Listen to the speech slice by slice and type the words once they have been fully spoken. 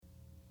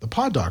The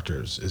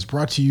PODdoctors is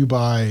brought to you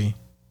by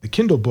the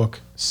Kindle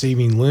book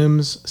Saving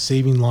Limbs,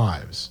 Saving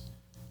Lives: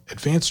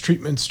 Advanced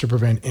Treatments to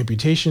Prevent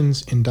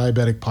Amputations in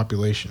Diabetic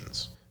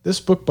Populations. This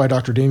book by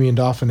Dr. Damien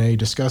Dauphiné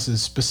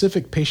discusses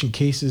specific patient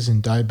cases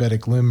in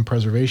diabetic limb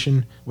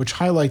preservation, which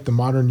highlight the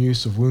modern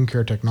use of wound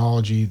care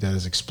technology that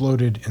has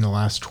exploded in the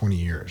last 20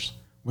 years.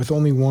 With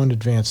only one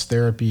advanced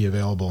therapy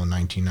available in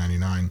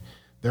 1999,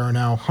 there are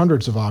now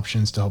hundreds of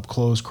options to help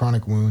close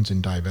chronic wounds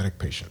in diabetic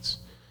patients.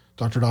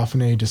 Dr.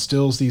 Dauphiné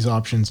distills these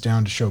options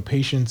down to show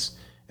patients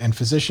and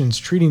physicians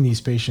treating these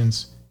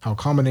patients how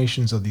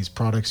combinations of these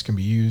products can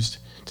be used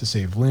to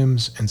save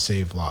limbs and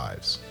save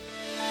lives.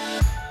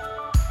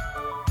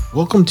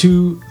 Welcome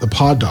to the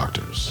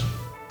PODdoctors.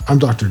 I'm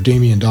Dr.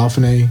 Damien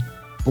Dauphiné,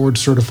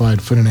 board-certified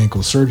foot and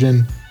ankle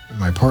surgeon, and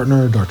my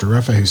partner, Dr.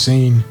 Refa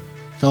Hussain,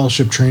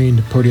 fellowship-trained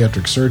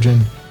podiatric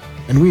surgeon,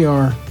 and we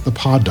are the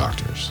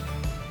PODdoctors.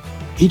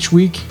 Each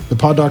week, the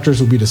PODdoctors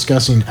will be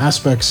discussing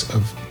aspects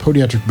of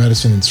podiatric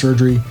medicine and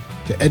surgery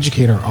to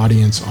educate our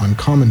audience on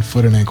common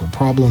foot and ankle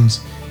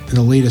problems and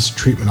the latest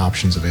treatment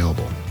options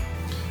available.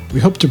 We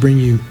hope to bring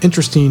you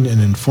interesting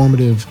and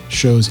informative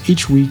shows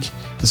each week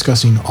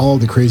discussing all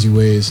the crazy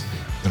ways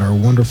that our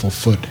wonderful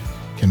foot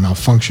can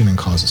malfunction and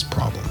cause us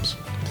problems.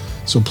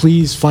 So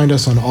please find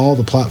us on all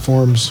the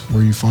platforms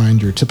where you find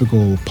your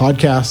typical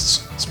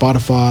podcasts: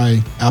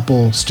 Spotify,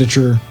 Apple,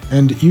 Stitcher,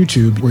 and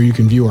YouTube, where you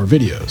can view our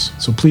videos.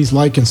 So please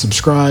like and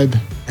subscribe,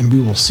 and we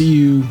will see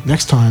you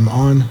next time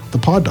on the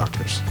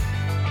PODdoctors.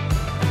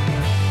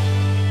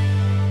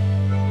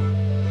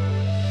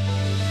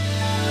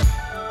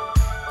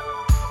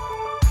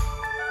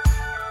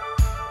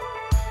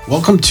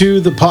 Welcome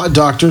to the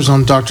PODdoctors.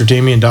 I'm Dr.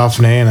 Damien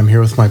Dauphiné, and I'm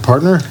here with my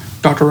partner,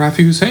 Dr.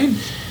 Rafi Hussain.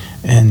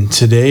 And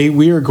today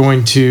we are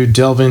going to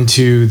delve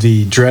into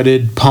the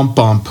dreaded pump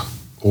bump,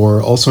 or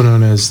also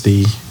known as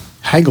the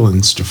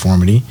Haglund's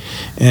deformity,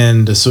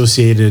 and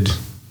associated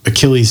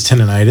Achilles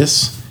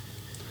tendonitis.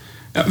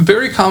 A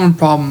very common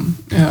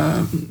problem.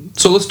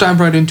 So let's dive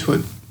right into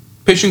it.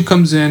 Patient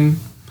comes in,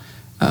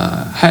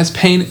 has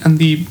pain on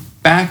the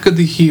back of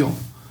the heel.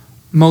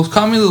 Most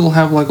commonly, they'll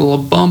have like a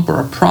little bump or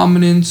a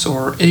prominence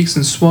or aches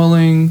and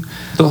swelling.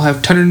 They'll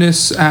have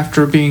tenderness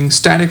after being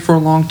static for a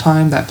long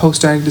time. That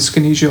post-static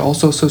dyskinesia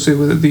also associated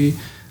with the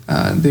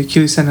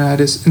Achilles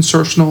tendonitis,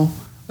 insertional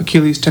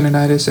Achilles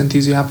tendonitis,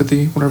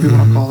 enthesiopathy, whatever you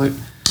want to call it.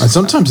 And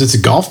sometimes it's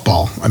a golf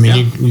ball. I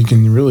mean, you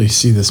can really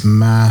see this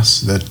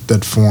mass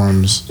that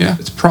forms. Yeah,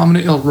 it's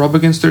prominent. It'll rub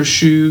against their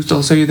shoes.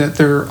 They'll say that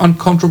they're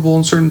uncomfortable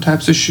in certain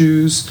types of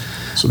shoes.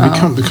 So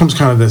it becomes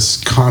kind of this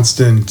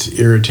constant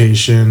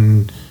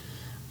irritation,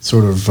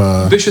 sort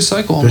of vicious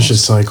cycle. Almost.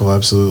 Vicious cycle,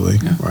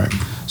 absolutely. Yeah. Right.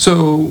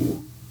 So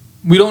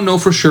we don't know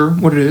for sure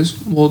what it is.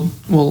 We'll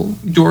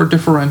do our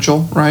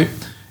differential, right?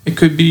 It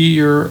could be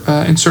your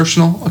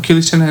insertional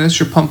Achilles tendonitis,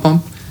 your pump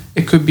bump.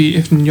 It could be,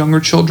 if in younger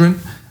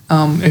children,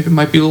 if it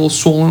might be a little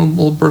swollen, a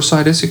little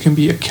bursitis. It can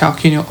be a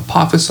calcaneal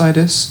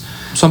apophysitis.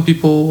 Some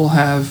people will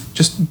have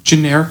just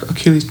generic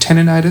Achilles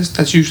tendonitis.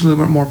 That's usually a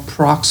little bit more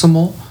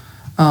proximal,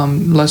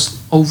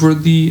 less over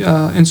the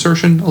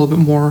insertion, a little bit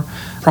more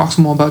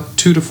proximal, about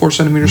 2 to 4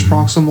 centimeters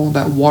proximal,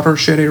 that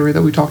watershed area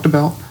that we talked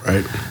about.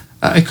 Right.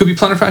 It could be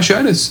plantar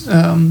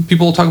fasciitis.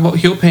 People will talk about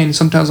heel pain.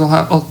 Sometimes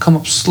they'll come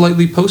up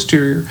slightly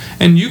posterior,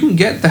 and you can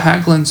get the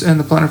Haglund's and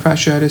the plantar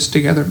fasciitis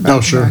together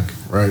back to back.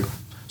 Right.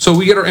 So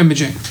we get our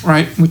imaging,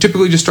 right? We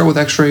typically just start with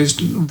x-rays.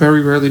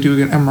 Very rarely do we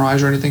get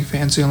MRIs or anything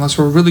fancy unless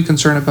we're really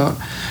concerned about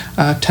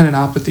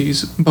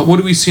tendinopathies. But what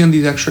do we see on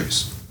these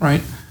x-rays,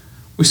 right?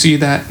 We see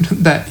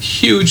that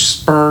huge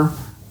spur.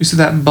 We see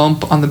that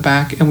bump on the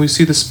back, and we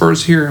see the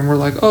spurs here, and we're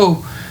like,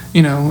 oh,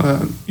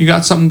 you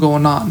got something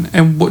going on.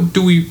 And what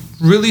do we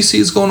really see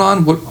is going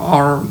on? What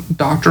our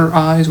doctor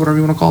eyes, whatever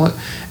you want to call it,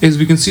 is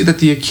we can see that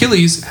the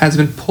Achilles has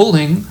been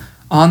pulling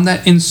on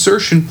that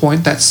insertion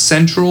point, that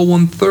central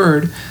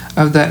 1/3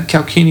 of that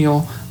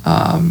calcaneal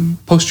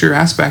posterior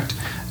aspect.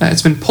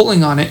 It's been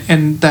pulling on it,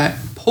 and that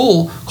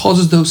pull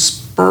causes those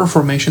spur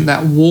formation,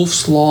 that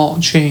Wolff's law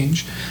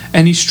change.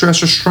 Any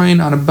stress or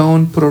strain on a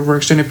bone put over an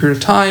extended period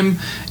of time,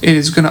 it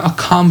is going to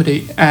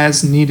accommodate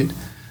as needed.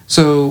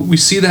 So we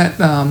see that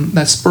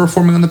that spur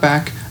forming on the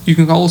back. You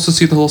can also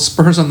see the little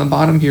spurs on the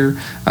bottom here.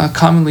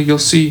 Commonly, you'll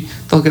see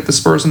they'll get the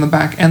spurs on the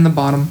back and the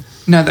bottom.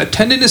 Now that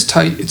tendon is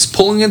tight, it's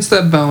pulling against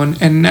that bone,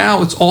 and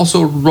now it's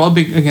also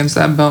rubbing against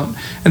that bone.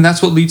 And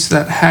that's what leads to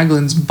that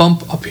Haglund's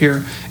bump up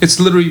here. It's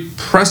literally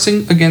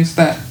pressing against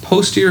that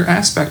posterior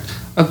aspect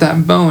of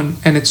that bone,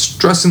 and it's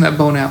stressing that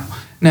bone out.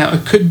 Now,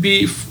 it could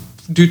be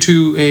due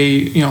to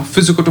a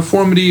physical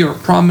deformity or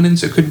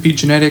prominence. It could be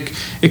genetic.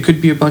 It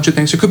could be a bunch of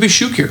things. It could be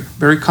shoe care,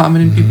 very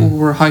common in people who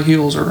wear high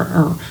heels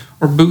or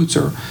boots,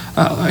 or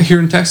here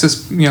in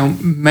Texas,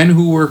 men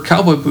who wear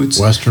cowboy boots,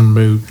 Western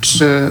boots,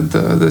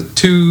 the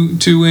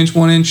 2 inch,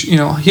 1 inch,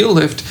 heel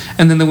lift,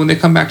 and then when they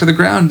come back to the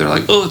ground, they're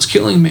like, oh, it's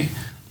killing me.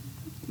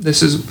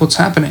 This is what's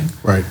happening.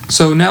 Right.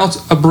 So now it's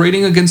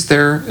abrading against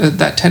there.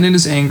 That tendon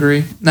is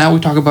angry. Now we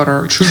talk about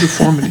our true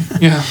deformity.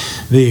 Yeah.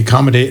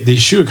 The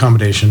shoe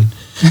accommodation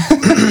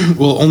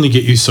will only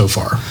get you so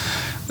far.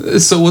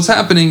 So what's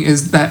happening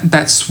is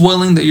that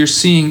swelling that you're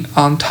seeing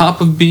on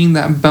top of being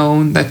that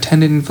bone, that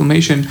tendon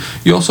inflammation,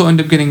 you also end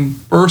up getting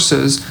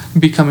bursas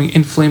becoming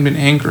inflamed and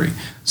angry.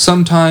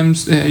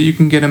 Sometimes you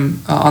can get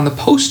them on the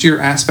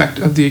posterior aspect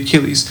of the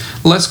Achilles.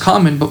 Less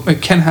common, but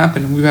it can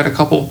happen. We've had a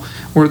couple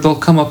where they'll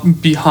come up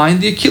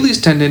behind the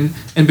Achilles tendon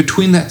and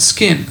between that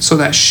skin. So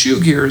that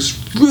shoe gear is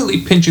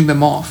really pinching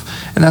them off.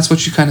 And that's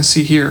what you kind of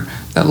see here,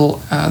 that little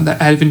that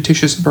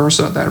adventitious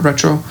bursa, that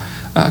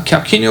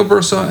retrocalcaneal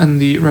bursa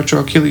and the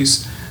retro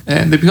Achilles.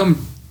 And they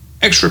become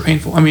extra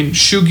painful. I mean,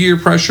 shoe gear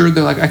pressure,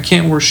 they're like, I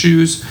can't wear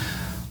shoes.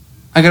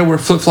 I gotta wear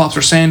flip-flops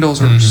or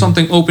sandals or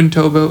something open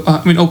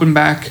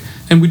back.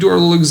 And we do our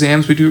little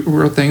exams, we do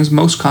our things.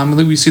 Most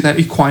commonly, we see that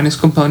equinus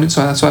component,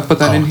 so that's why I put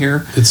that in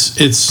here.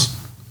 It's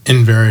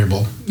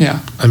invariable. Yeah.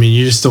 I mean,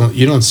 you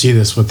don't see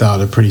this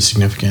without a pretty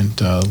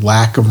significant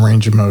lack of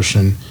range of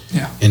motion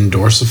in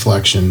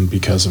dorsiflexion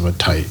because of a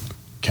tight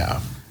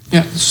calf.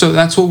 Yeah, so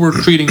that's what we're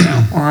treating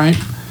now, all right?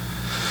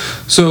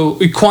 So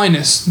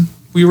equinus,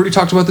 we already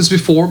talked about this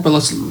before, but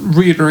let's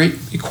reiterate.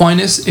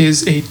 Equinus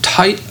is a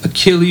tight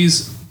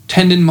Achilles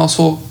tendon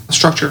muscle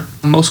structure.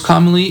 Most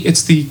commonly,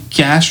 it's the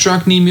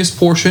gastrocnemius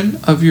portion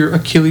of your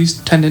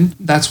Achilles tendon.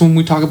 That's when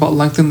we talk about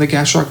lengthening the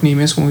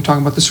gastrocnemius, when we talk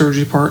about the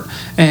surgery part.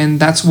 And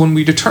that's when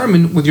we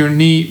determine with your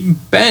knee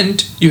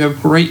bent, you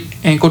have great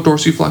ankle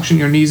dorsiflexion.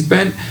 Your knee's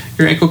bent,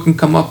 your ankle can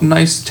come up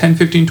nice 10,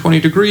 15, 20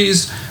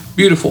 degrees.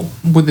 Beautiful.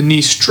 With the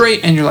knee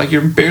straight and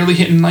you're barely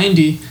hitting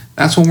 90,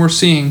 that's when we're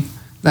seeing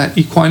that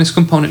equinus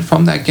component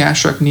from that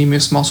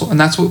gastrocnemius muscle. And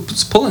that's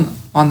what's pulling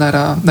on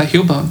that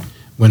heel bone.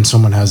 When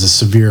someone has a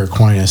severe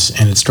equinus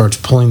and it starts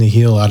pulling the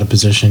heel out of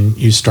position,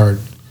 you start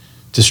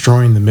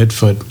destroying the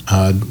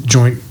midfoot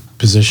joint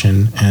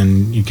position,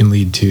 and you can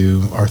lead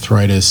to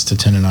arthritis, to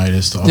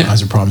tendonitis, to all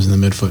kinds of problems in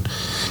the midfoot.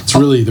 It's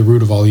really the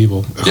root of all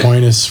evil.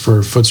 Equinus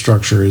for foot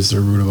structure is the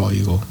root of all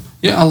evil.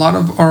 Yeah, a lot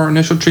of our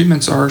initial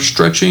treatments are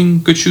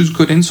stretching, good shoes,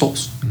 good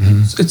insoles.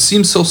 It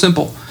seems so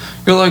simple.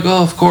 You're like,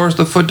 oh, of course,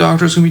 the foot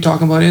doctor's going to be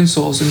talking about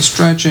insoles and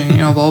stretching,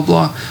 blah,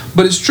 blah.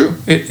 But it's true.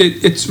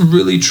 It's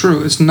really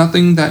true. It's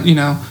nothing that,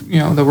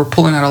 that we're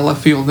pulling out of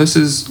left field. This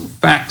is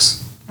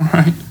facts, all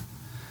right?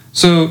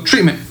 So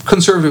treatment,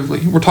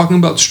 conservatively, we're talking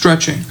about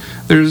stretching.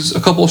 There's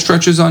a couple of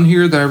stretches on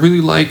here that I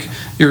really like.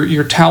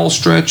 Your towel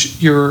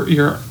stretch,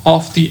 your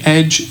off the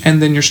edge,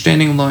 and then your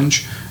standing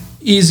lunge.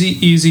 Easy,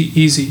 easy,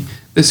 easy.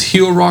 This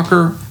heel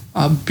rocker,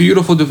 a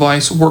beautiful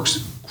device,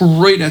 works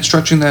great at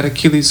stretching that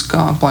Achilles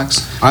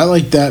complex. I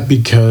like that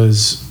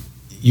because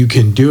you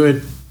can do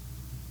it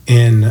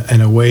in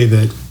a way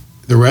that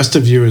the rest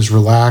of you is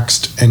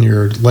relaxed and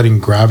you're letting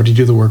gravity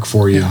do the work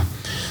for you. Yeah.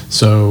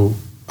 So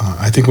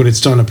I think when it's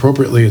done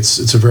appropriately,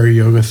 it's a very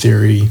yoga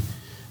theory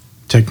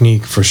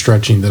technique for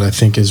stretching that I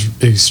think is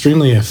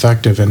extremely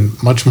effective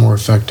and much more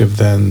effective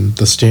than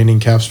the standing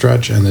calf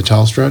stretch and the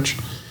towel stretch.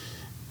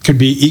 Could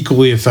be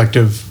equally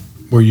effective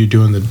where you're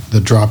doing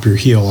the drop your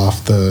heel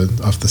off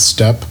the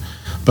step.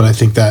 But I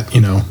think that,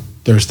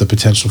 there's the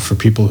potential for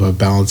people who have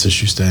balance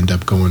issues to end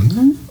up going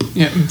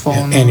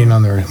landing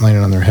on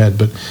their head.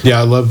 But yeah,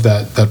 I love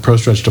that Pro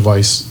Stretch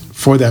device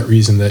for that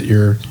reason, that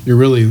you're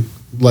really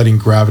letting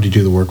gravity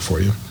do the work for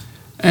you.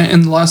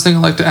 And the last thing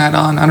I'd like to add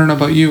on, I don't know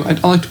about you, I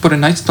like to put a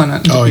night splint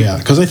on. Oh yeah,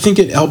 because I think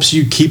it helps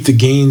you keep the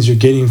gains you're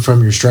getting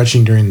from your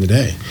stretching during the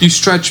day. You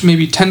stretch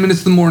maybe 10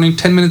 minutes in the morning,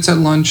 10 minutes at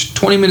lunch,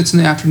 20 minutes in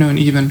the afternoon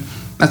even.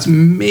 That's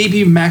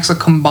maybe max a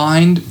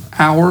combined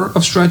hour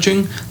of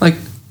stretching, like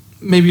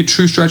maybe a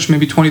true stretch,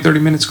 maybe 20, 30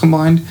 minutes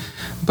combined.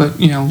 But,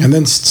 And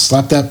then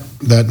slap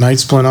that night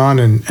splint on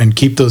and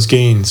keep those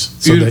gains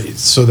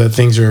so that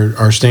things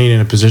are staying in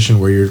a position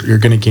where you're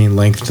going to gain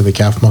length to the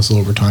calf muscle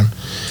over time.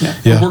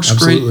 Yeah, it works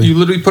absolutely great. You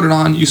literally put it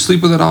on, you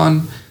sleep with it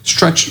on,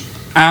 stretch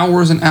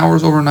hours and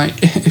hours overnight.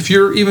 If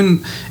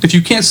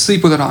you can't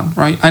sleep with it on,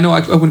 right? I know I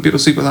wouldn't be able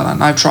to sleep with that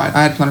on. I've tried.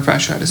 I had plantar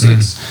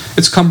fasciitis.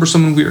 It's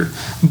cumbersome and weird.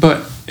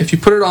 But if you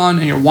put it on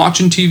and you're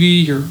watching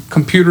TV, you're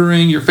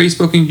computering, you're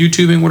Facebooking,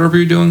 YouTubing, whatever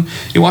you're doing,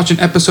 you watch an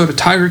episode of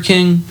Tiger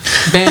King,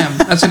 bam,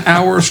 that's an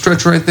hour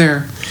stretch right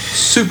there.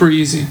 Super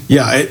easy.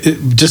 Yeah,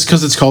 just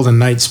because it's called a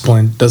night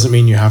splint doesn't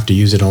mean you have to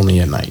use it only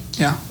at night.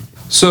 Yeah.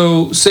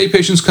 So say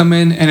patients come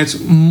in and it's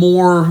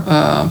more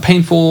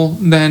painful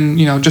than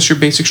just your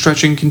basic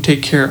stretching can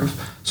take care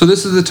of. So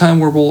this is the time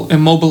where we'll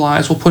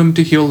immobilize, we'll put them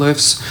into heel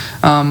lifts.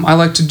 I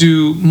like to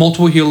do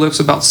multiple heel lifts,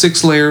 about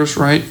 6 layers,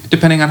 right,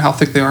 depending on how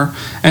thick they are.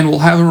 And we'll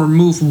have them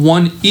remove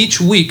one each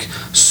week,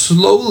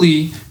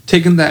 slowly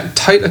taking that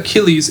tight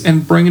Achilles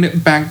and bringing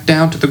it back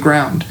down to the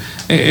ground.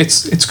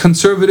 It's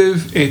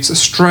conservative, it's a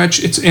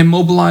stretch, it's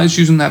immobilized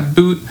using that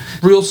boot.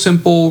 Real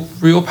simple,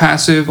 real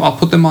passive. I'll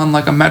put them on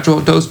like a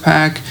Medrol dose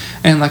pack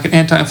and like an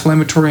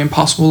anti-inflammatory and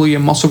possibly a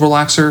muscle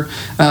relaxer,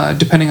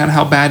 depending on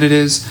how bad it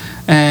is.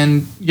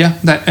 And yeah,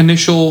 that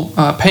initial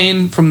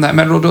pain from that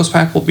Medrol dose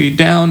pack will be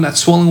down, that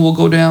swelling will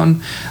go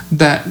down,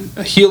 that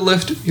heel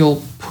lift,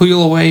 you'll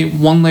peel away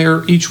one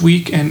layer each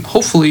week and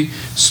hopefully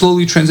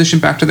slowly transition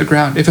back to the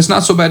ground. If it's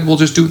not so bad, we'll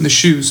just do it in the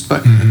shoes.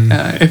 But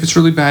if it's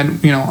really bad,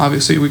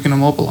 obviously we can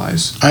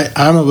immobilize.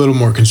 I'm a little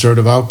more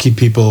conservative. I'll keep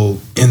people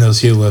in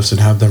those heel lifts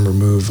and have them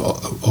remove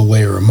a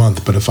layer a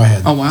month. But if I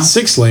had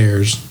 6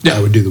 layers,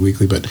 I would do the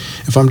weekly. But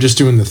if I'm just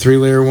doing the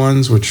 3-layer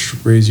ones, which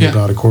raise you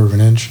about 1/4 of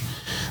an inch,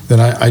 then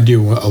I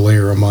do a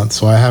layer a month.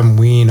 So I have them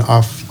wean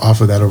off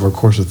of that over a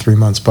course of 3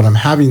 months. But I'm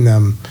having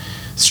them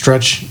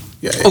stretch,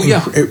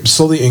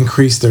 slowly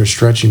increase their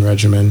stretching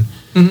regimen.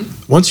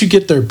 Once you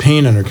get their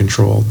pain under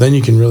control, then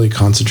you can really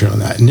concentrate on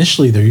that.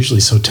 Initially, they're usually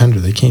so tender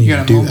they can't even do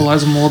that. You gotta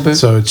mobilize them a little bit.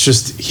 So it's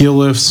just heel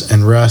lifts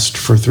and rest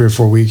for 3 or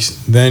 4 weeks,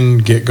 then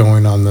get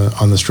going on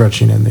the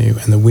stretching and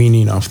the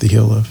weaning off the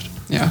heel lift.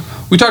 Yeah,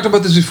 we talked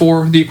about this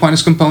before, the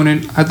equinus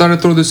component. I thought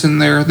I'd throw this in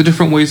there, the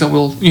different ways that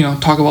we'll,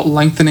 talk about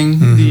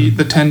lengthening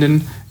the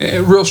tendon.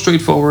 Real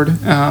straightforward.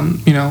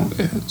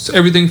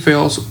 Everything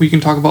fails, we can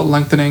talk about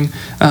lengthening.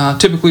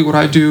 Typically what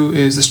I do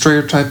is the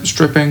Strayer type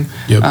stripping.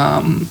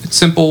 It's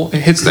simple.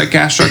 It hits that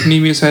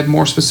gastrocnemius head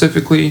more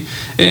specifically.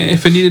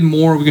 If it needed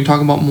more, we can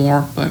talk about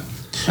more, but...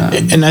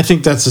 and I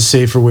think that's a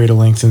safer way to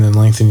lengthen than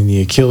lengthening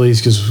the Achilles,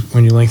 because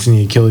when you lengthen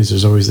the Achilles,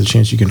 there's always the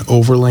chance you can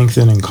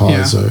over-lengthen and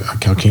cause a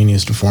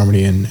calcaneus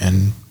deformity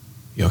and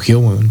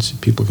heel wounds.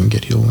 People can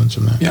get heel wounds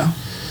from that. Yeah.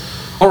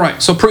 All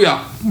right, so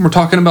pre-op. We're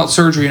talking about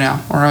surgery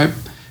now, all right?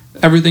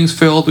 Everything's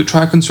failed. We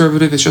try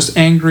conservative. It's just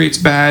angry. It's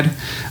bad.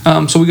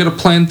 So we got to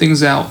plan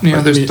things out.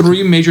 There's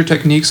 3 major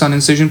techniques on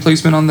incision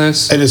placement on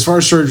this. And as far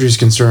as surgery is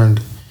concerned,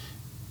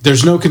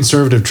 there's no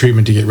conservative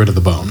treatment to get rid of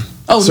the bone.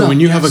 So when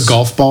you have a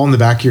golf ball in the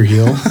back of your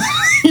heel,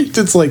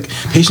 it's like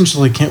patients are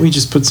like, can't we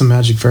just put some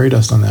magic fairy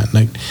dust on that? And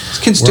like,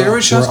 can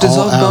steroid shots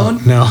dissolve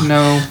bone?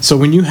 No. So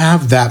when you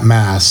have that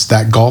mass,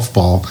 that golf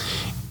ball,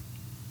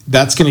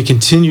 that's going to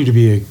continue to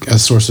be a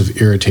source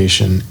of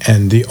irritation,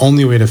 and the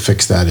only way to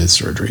fix that is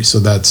surgery. So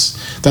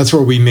that's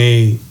where we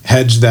may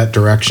hedge that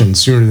direction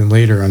sooner than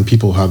later on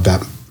people who have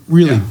that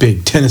really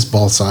big tennis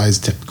ball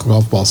sized,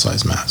 golf ball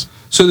sized mass.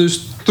 So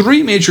there's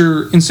 3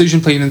 major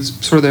incision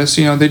placements for this.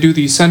 They do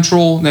the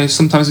central.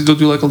 Sometimes they'll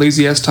do like a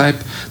lazy S type.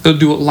 They'll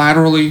do it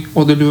laterally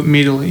or they'll do it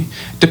medially.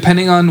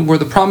 Depending on where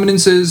the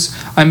prominence is,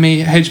 I may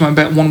hedge my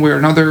bet one way or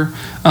another.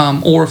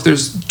 Or if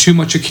there's too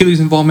much Achilles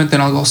involvement,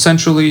 then I'll go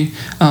centrally.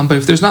 But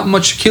if there's not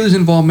much Achilles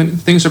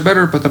involvement, things are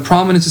better. But the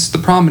prominence is the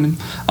prominent.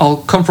 I'll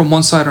come from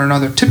one side or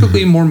another.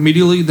 Typically more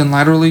medially than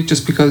laterally,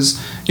 just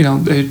because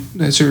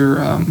it's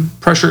your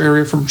pressure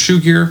area from shoe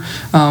gear.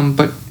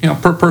 But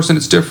per person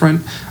it's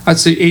different. I'd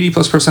say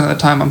 80+% of the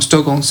time I'm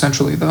still going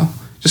centrally though,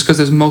 just because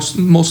there's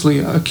mostly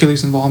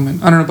Achilles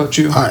involvement. I don't know about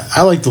you.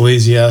 I like the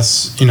lazy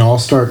S. I'll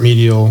start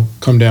medial,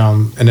 come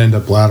down, and end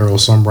up lateral,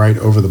 so I'm right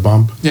over the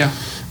bump. Yeah.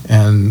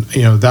 And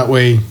that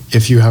way,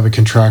 if you have a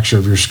contracture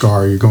of your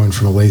scar, you're going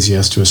from a lazy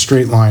S to a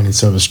straight line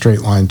instead of a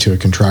straight line to a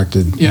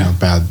contracted,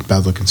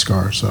 bad looking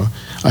scar. So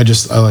I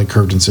like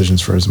curved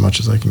incisions for as much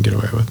as I can get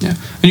away with. Yeah,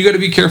 and you got to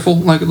be careful.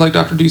 Like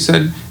Dr. D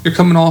said, you're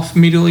coming off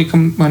medially,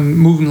 when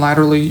moving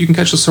laterally, you can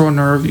catch the psoas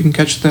nerve, you can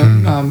catch the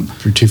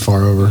if you're too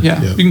far over.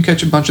 Yeah, you can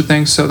catch a bunch of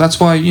things. So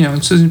that's why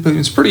incision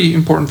placement is pretty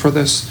important for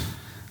this.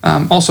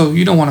 Also,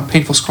 you don't want a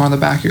painful scar on the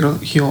back of your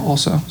heel.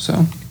 Also,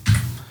 so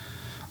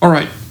all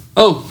right.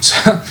 Oh,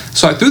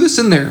 so I threw this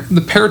in there, the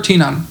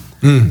peritoneum.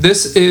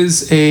 This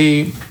is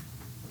a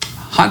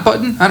hot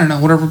button. I don't know,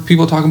 whatever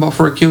people talk about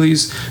for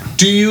Achilles.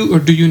 Do you or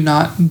do you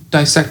not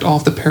dissect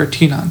off the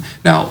peritoneum?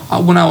 Now,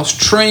 when I was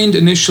trained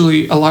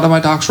initially, a lot of my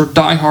docs were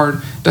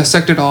diehard,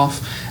 dissected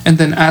off, and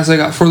then as I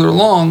got further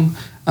along,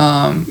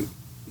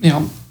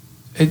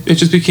 it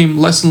just became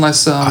less and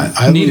less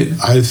needed.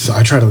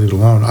 I try to leave it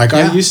alone.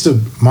 I used to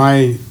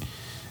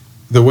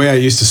the way I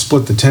used to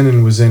split the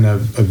tendon was in a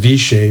V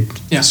shape,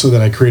 so that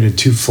I created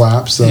 2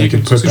 flaps that I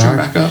could put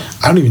back up.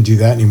 I don't even do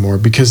that anymore,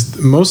 because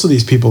most of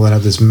these people that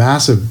have this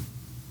massive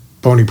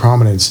bony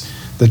prominence,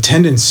 the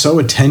tendon's so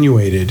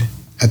attenuated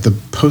at the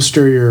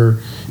posterior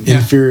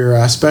inferior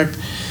aspect.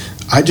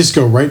 I just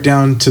go right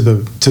down to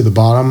the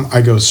bottom.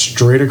 I go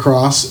straight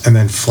across and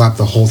then flap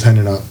the whole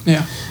tendon up.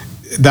 Yeah.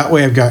 That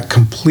way I've got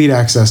complete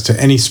access to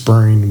any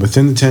spurring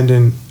within the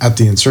tendon at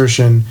the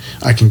insertion.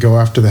 I can go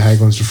after the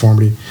Haglund's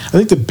deformity. I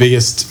think the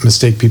biggest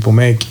mistake people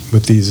make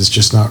with these is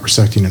just not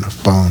resecting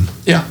enough bone.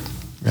 Yeah.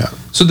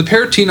 So the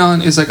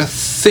peritoneum is like a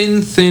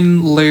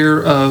thin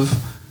layer of...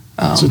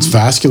 so it's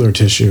vascular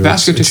tissue.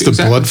 It's the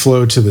blood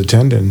flow to the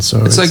tendon.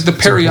 So it's like the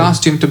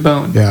periosteum to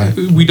bone. Yeah.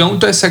 We don't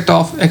dissect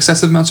off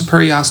excessive amounts of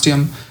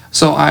periosteum.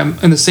 So I'm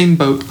in the same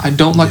boat. I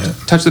don't like to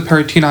touch the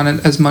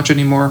peritoneum as much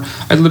anymore.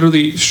 I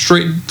literally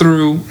straight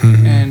through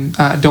and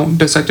don't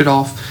dissect it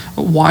off.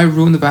 Why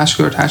ruin the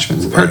vascular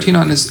attachments? The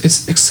peritoneum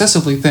is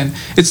excessively thin.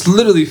 It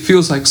literally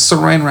feels like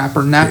saran wrap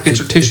or napkins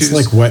or tissues.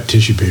 It's like wet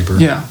tissue paper.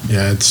 Yeah.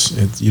 Yeah.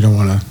 It's you don't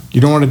want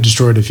to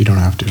destroy it if you don't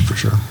have to, for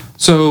sure.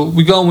 So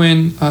we go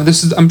in.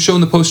 I'm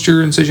showing the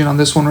posterior incision on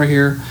this one right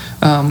here.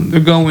 They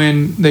go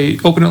in. They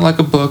open it like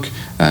a book.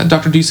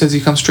 Dr. D says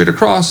he comes straight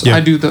across. Yeah. I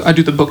do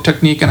the book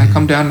technique, and I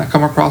come down and I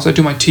come across. I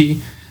do my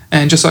T,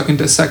 and just so I can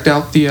dissect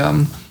out the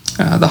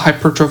the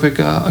hypertrophic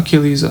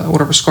Achilles,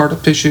 whatever scarred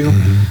up tissue,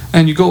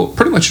 and you go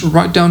pretty much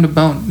right down to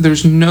bone.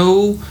 There's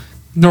no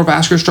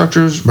neurovascular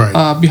structures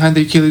behind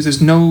the Achilles.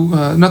 There's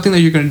nothing that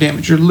you're going to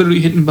damage. You're literally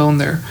hitting bone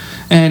there,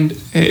 and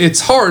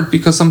it's hard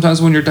because sometimes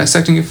when you're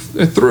dissecting it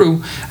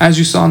through, as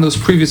you saw in those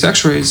previous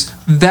X-rays,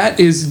 that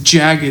is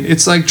jagged.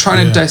 It's like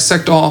trying to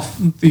dissect off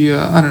the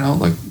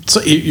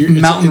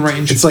mountain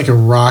range. It's like a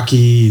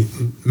rocky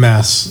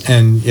mess,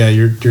 and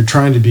you're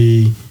trying to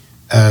be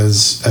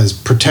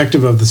as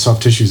protective of the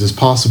soft tissues as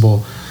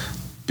possible.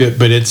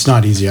 But it's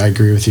not easy. I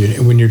agree with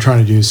you. When you're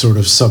trying to do sort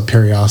of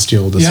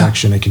subperiosteal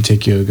dissection, it can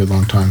take you a good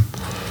long time.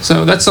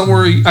 So that's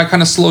somewhere I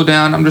kind of slow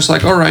down. I'm just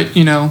like, all right,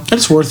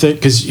 It's worth it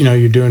because,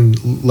 you're doing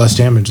less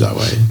damage that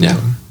way. Yeah.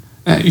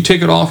 So. You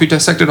take it off, you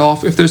dissect it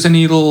off. If there's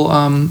any little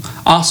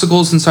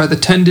ossicles inside the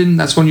tendon,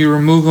 that's when you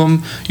remove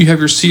them. You have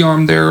your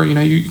C-arm there,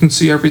 you can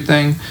see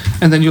everything.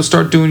 And then you'll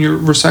start doing your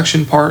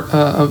resection part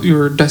of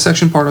your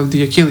dissection part of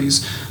the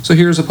Achilles. So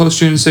here's a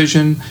posterior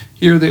incision.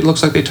 Here it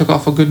looks like they took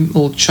off a good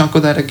little chunk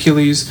of that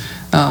Achilles,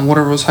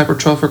 whatever was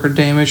hypertrophic or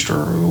damaged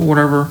or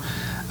whatever.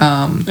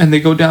 And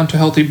they go down to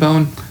healthy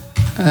bone.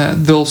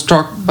 They'll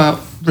start about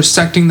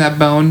resecting that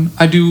bone.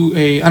 I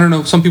don't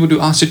know, some people do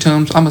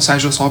osteotomes. I'm a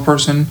sagittal saw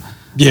person.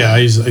 Yeah, I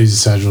use a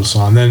sagittal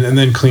saw and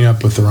then clean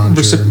up with the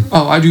rongeur.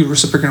 I do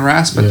reciprocant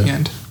rasp at the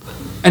end.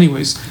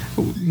 Anyways,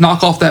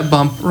 knock off that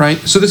bump, right?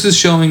 So this is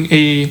showing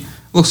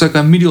looks like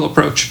a medial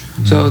approach.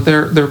 So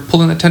they're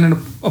pulling the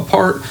tendon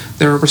apart,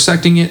 they're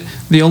resecting it.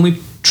 The only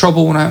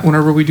trouble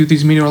whenever we do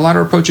these medial or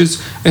lateral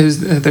approaches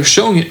is they're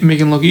showing it,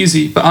 making it look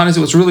easy, but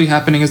honestly what's really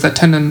happening is that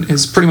tendon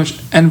is pretty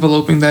much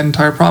enveloping that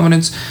entire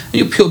prominence, and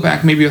you peel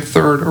back maybe a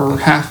third or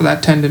half of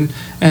that tendon,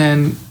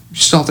 and you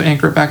still have to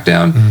anchor it back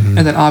down. And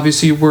then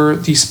obviously where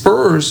the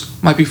spurs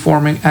might be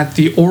forming at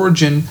the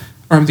origin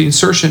or the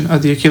insertion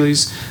of the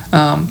Achilles,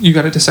 you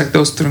got to dissect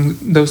those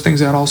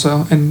things out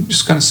also and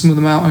just kind of smooth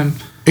them out. And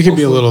it can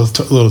be a little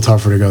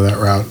tougher to go that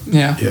route.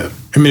 Yeah.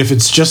 I mean, if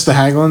it's just the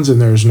Haglunds and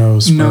there's no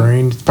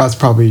spurring, that's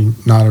probably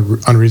not an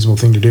unreasonable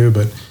thing to do,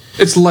 but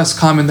it's less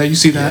common that you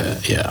see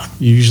that. Yeah.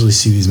 You usually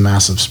see these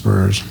massive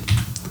spurs.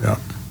 Yeah.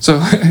 So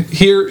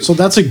so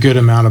that's a good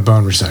amount of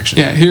bone resection.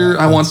 Yeah,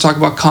 I want to talk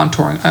about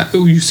contouring.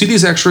 You see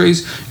these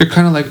X-rays, you're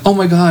kind of like, oh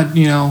my God,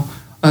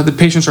 the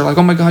patients are like,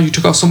 oh my God, you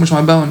took off so much of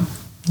my bone.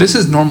 This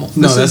is normal.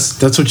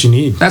 That's what you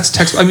need. That's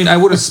text. I mean, I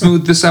would have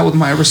smoothed this out with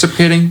my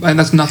reciprocating, and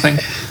that's nothing.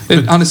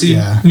 Honestly,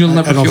 you'll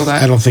never feel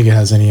that. I don't think it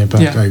has any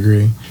impact. Yeah. I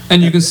agree.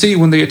 And you can see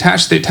when they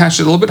attach it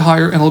a little bit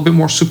higher and a little bit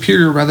more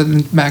superior rather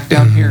than back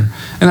down here.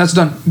 And that's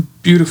done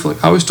beautifully.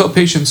 I always tell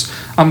patients,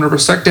 I'm going to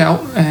resect out,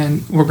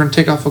 and we're going to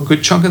take off a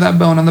good chunk of that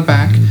bone on the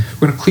back.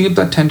 We're going to clean up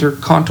that tender,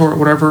 contour it,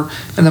 whatever,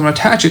 and then I'm going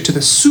to attach it to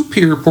the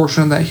superior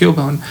portion of that heel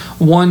bone.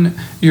 One,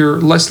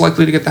 you're less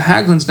likely to get the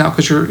Haglunds now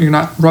because you're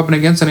not rubbing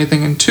against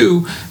anything. And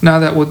two, now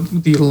that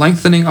with the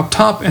lengthening up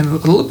top and a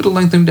little bit of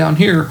lengthening down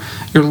here,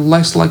 you're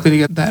less likely to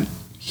get that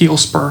heel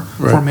spur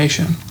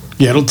formation.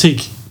 Yeah, it'll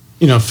take,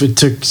 if it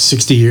took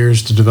 60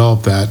 years to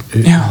develop that,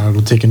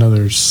 it'll take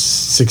another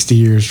 60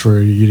 years for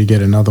you to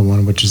get another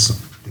one, which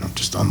is,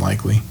 just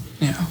unlikely.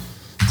 Yeah.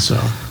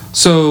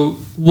 So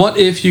what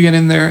if you get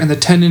in there and the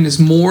tendon is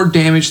more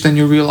damaged than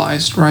you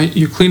realized, right?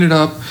 You clean it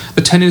up,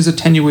 the tendon is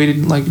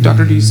attenuated, like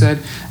Dr. D said.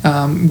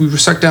 We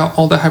resect out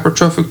all the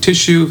hypertrophic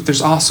tissue, if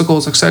there's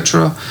ossicles,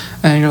 etc.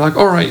 And you're like,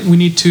 all right, we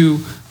need to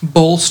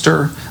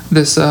bolster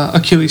this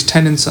Achilles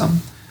tendon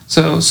some.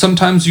 So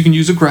sometimes you can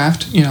use a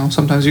graft,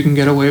 sometimes you can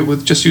get away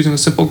with just using a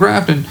simple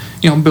graft and,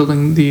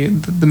 building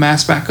the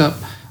mass back up.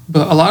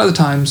 But a lot of the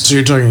times... So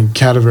you're talking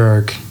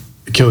cadaveric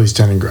Achilles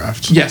tendon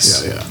graft?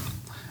 Yes. Yeah.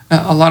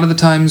 A lot of the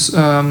times,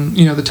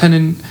 the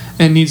tendon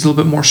needs a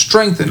little bit more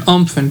strength and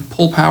oomph and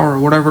pull power or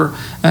whatever,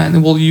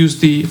 and we'll use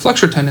the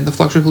flexor tendon, the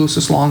flexor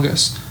hallucis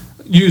longus.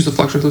 Use the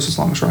flexor hallucis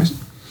longus, right?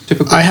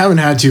 Typically. I haven't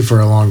had to for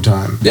a long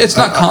time. It's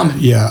not common.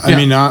 I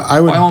mean, I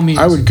would. By all means.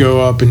 I would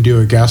go up and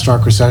do a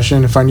gastroc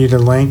recession if I needed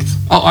length.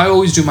 I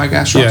always do my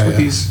gastrocs with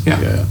these.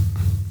 Yeah.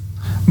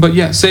 But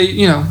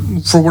say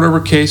for whatever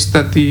case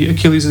that the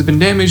Achilles has been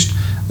damaged,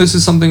 this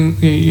is something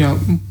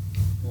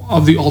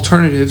of the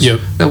alternatives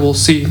that we'll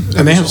see.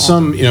 And they have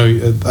some.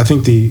 I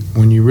think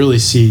when you really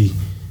see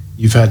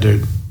you've had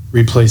to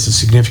replace a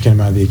significant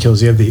amount of the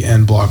Achilles, you have the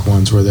end block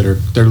ones where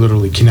they're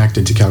literally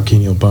connected to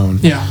calcaneal bone.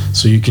 Yeah.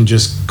 So you can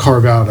just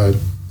carve out a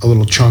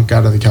little chunk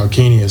out of the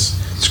calcaneus,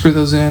 screw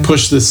those in,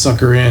 push this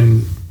sucker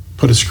in,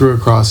 put a screw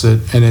across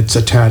it, and it's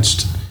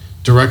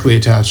directly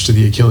attached to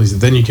the Achilles.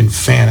 And then you can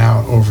fan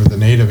out over the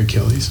native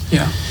Achilles.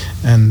 Yeah.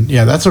 And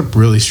that's a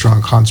really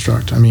strong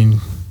construct. I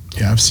mean,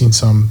 I've seen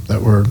some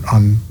that were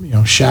on,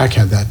 Shaq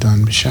had that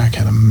done, but Shaq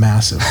had a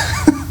massive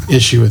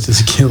issue with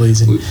his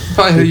Achilles. And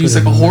probably had to use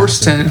like a horse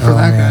tendon for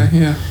that guy.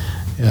 Yeah.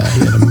 Yeah, he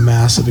had a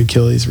massive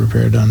Achilles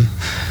repair done.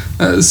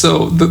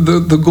 So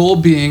the goal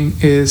being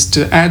is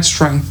to add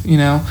strength.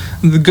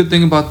 The good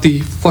thing about the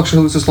flexor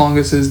hallucis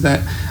longus is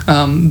that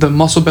the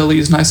muscle belly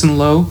is nice and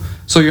low,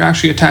 so you're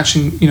actually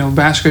attaching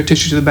vascular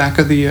tissue to the back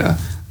of the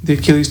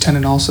Achilles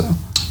tendon also.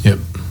 Yep.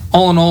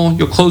 all in all,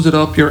 you'll close it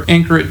up, you'll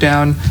anchor it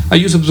down. I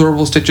use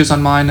absorbable stitches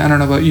on mine. I don't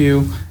know about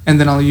you. And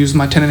then I'll use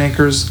my tendon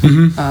anchors.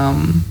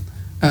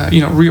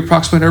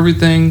 Reapproximate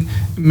everything,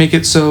 make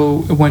it so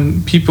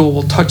when people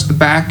will touch the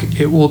back,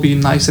 it will be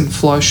nice and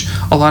flush.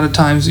 A lot of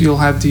times you'll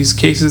have these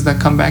cases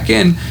that come back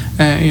in,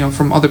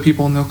 from other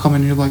people, and they'll come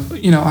in and you're like,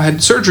 I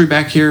had surgery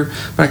back here,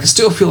 but I can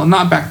still feel a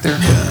knot back there.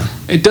 Yeah.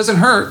 It doesn't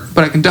hurt,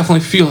 but I can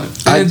definitely feel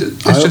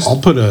it. I'll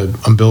put an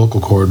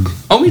umbilical cord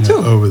me too.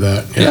 over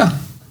that.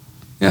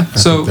 Yeah.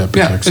 So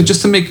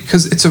just to make,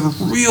 because it's a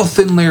real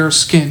thin layer of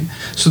skin.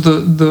 So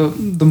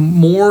the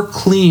more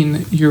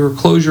clean your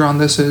closure on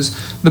this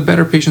is, the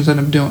better patients end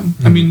up doing.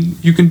 Mm-hmm. I mean,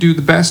 you can do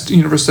the best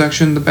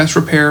resection, the best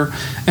repair,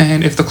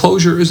 and if the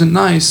closure isn't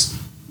nice,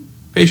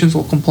 patients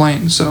will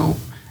complain. So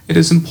it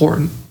is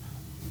important.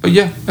 But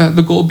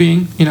the goal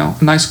being, a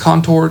nice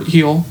contoured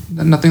heel,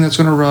 nothing that's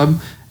going to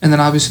rub, and then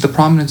obviously the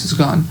prominence is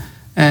gone.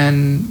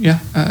 And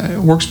it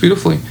works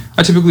beautifully.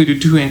 I typically do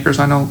 2 anchors.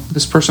 I know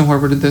this person,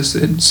 whoever did this,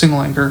 in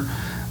single anchor.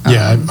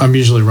 I'm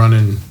usually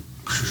running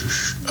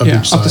up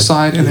the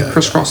side and then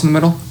crisscross in the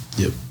middle.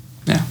 Yep.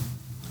 Yeah.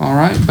 All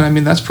right, but I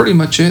mean, that's pretty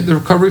much it. The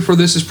recovery for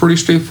this is pretty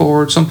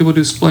straightforward. Some people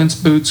do splints,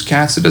 boots,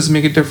 casts. It doesn't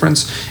make a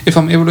difference. If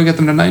I'm able to get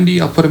them to 90,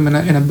 I'll put them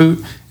in a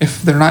boot.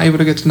 If they're not able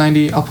to get to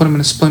 90, I'll put them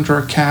in a splint or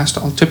a cast.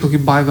 I'll typically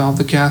bivalve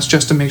the cast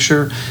just to make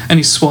sure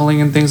any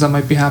swelling and things that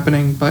might be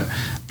happening. But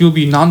you'll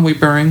be non-weight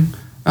bearing.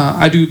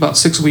 I do about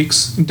 6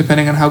 weeks,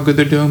 depending on how good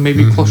they're doing,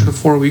 maybe closer to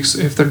 4 weeks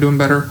if they're doing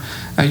better,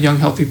 young,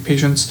 healthy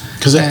patients.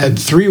 Because at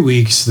 3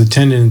 weeks, the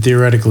tendon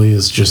theoretically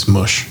is just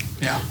mush.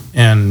 Yeah.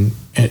 And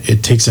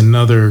it takes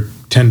another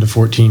 10 to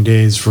 14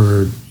 days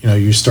for,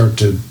 you start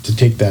to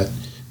take that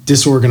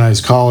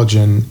disorganized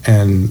collagen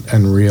and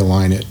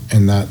realign it.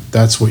 And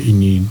that's what you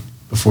need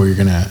before you're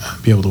going to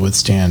be able to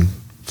withstand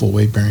full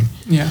weight bearing.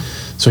 Yeah.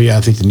 So,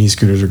 I think the knee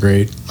scooters are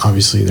great.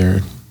 Obviously,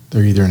 they're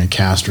either in a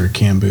cast or a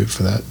cam boot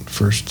for that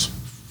first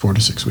 4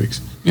 to 6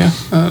 weeks. Yeah,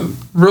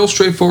 real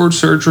straightforward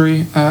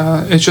surgery.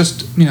 It's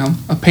just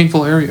a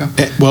painful area.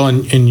 Well,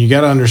 and you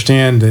got to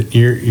understand that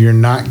you're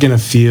not going to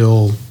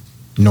feel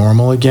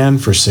normal again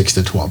for 6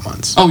 to 12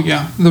 months. Oh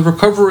yeah, the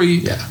recovery.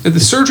 Yeah. The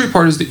surgery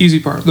part is the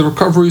easy part. The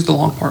recovery is the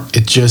long part.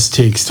 It just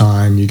takes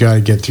time. You got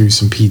to get through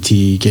some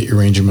PT, get your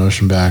range of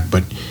motion back.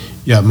 But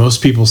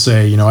most people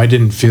say I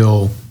didn't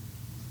feel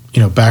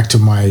back to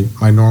my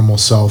normal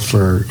self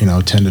for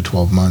 10 to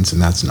 12 months,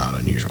 and that's not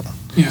unusual.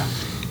 Yeah.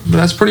 But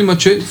that's pretty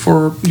much it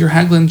for your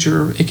Haglund,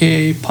 your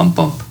AKA pump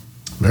bump.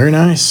 Very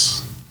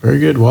nice. Very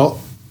good. Well,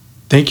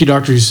 thank you,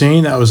 Dr.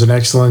 Hussein. That was an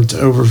excellent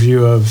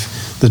overview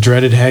of the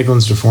dreaded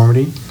Haglund's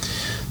deformity.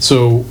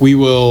 So we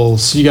will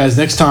see you guys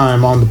next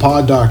time on the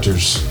Pod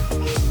Doctors.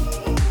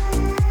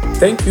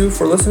 Thank you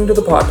for listening to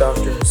the Pod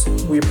Doctors.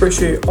 We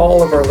appreciate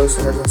all of our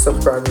listeners and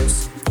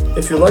subscribers.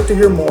 If you'd like to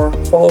hear more,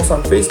 follow us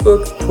on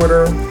Facebook,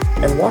 Twitter,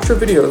 and watch our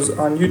videos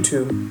on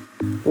YouTube.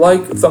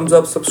 Like, thumbs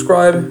up,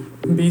 subscribe,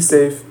 be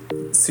safe.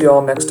 See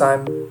y'all next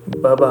time.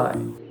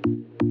 Bye-bye.